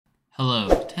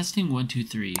Hello, testing 1, 2,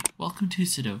 3. Welcome to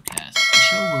Sudokast, the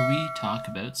show where we talk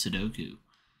about Sudoku.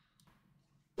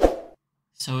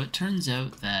 So it turns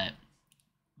out that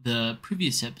the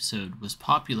previous episode was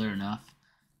popular enough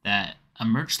that a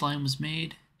merch line was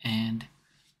made, and,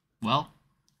 well,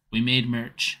 we made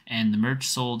merch, and the merch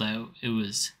sold out.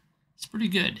 It's pretty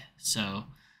good. So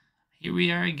here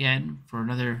we are again for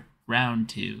another round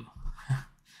 2.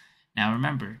 Now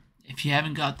remember, if you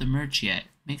haven't got the merch yet,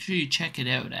 make sure you check it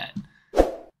out at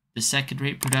the Second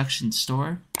Rate Production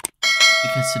store,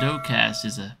 because Sudokast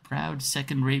is a proud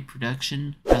second-rate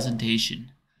production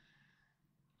presentation.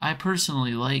 I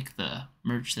personally like the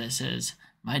merch that says,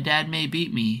 "My dad may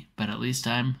beat me, but at least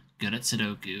I'm good at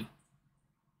Sudoku."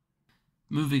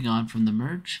 Moving on from the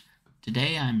merch,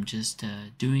 today I'm just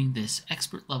doing this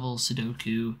expert-level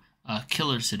Sudoku,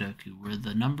 killer Sudoku, where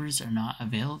the numbers are not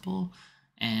available,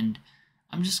 and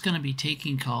I'm just going to be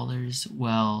taking callers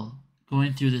while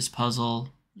going through this puzzle,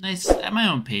 nice at my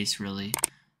own pace, really,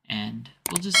 and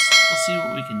we'll see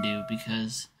what we can do,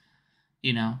 because,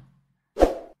 you know,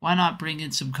 why not bring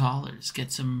in some callers,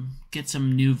 get some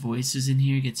new voices in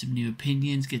here, get some new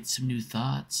opinions, get some new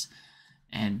thoughts,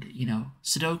 and, you know,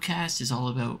 Sudokast is all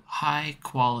about high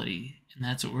quality, and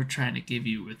that's what we're trying to give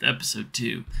you with episode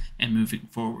 2 and moving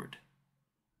forward.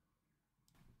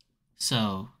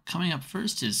 So, coming up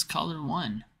first is caller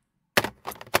 1.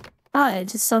 Hi, I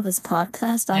just saw this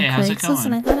podcast on How's it Craigslist, going?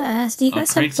 and I gotta ask, do you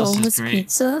guys have Craigslist is boneless great.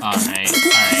 pizza? Alright, I'm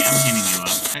handing you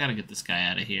up. I gotta get this guy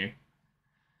out of here.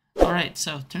 Alright,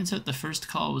 so, turns out the first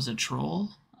call was a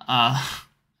troll.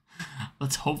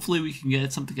 Hopefully we can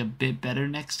get something a bit better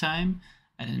next time.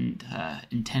 I didn't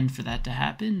intend for that to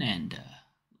happen, and,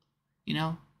 you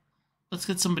know, let's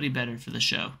get somebody better for the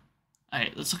show.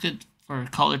 Alright, let's look for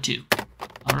caller 2.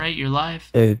 Alright, you're live.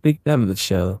 Hey, big fan of the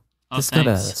show. Oh, Just thanks.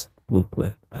 got a little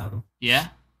clip. Yeah?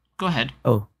 Go ahead.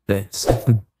 Oh, thanks.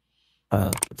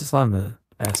 Just wanted to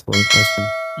ask one question.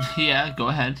 Yeah, go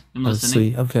ahead. I'm Oh, listening.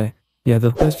 sweet. Okay. Yeah,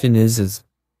 the question is,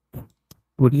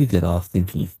 what do you get off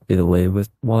thinking you get away with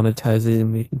monetizing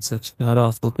and making such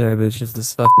god-awful garbage as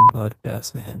this fucking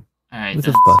podcast, man? Alright, What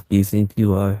the fuck do you think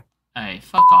you are? Alright,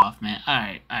 fuck off, man.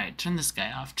 Alright, turn this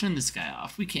guy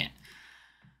off. We can't.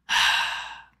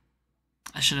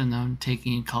 I should have known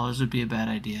taking in callers would be a bad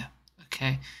idea.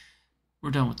 Okay?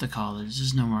 We're done with the callers.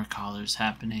 There's no more callers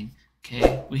happening.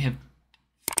 Okay? We have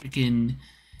freaking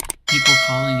people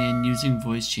calling in using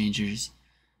voice changers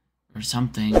or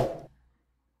something.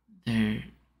 They're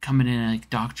coming in like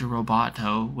Dr.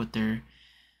 Roboto with their...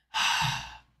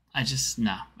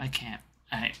 No, I can't.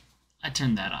 I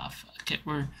turned that off. Okay,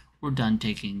 we're done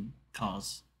taking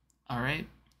calls. Alright?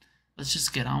 Let's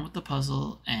just get on with the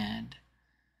puzzle and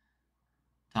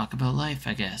talk about life,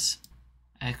 I guess.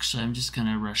 Actually, I'm just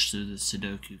gonna rush through the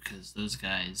Sudoku because those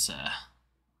guys,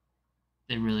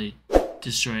 they really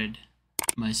destroyed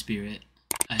my spirit.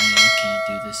 I can't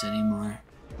do this anymore.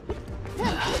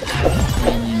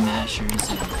 Minion mashers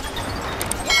and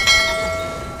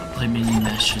I'll play minion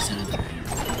mashers and other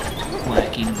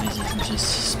wacky noises and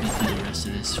just speak through the rest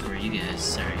of this for you guys.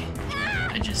 Sorry.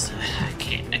 I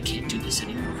can't do this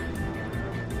anymore.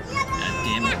 God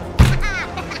damn it.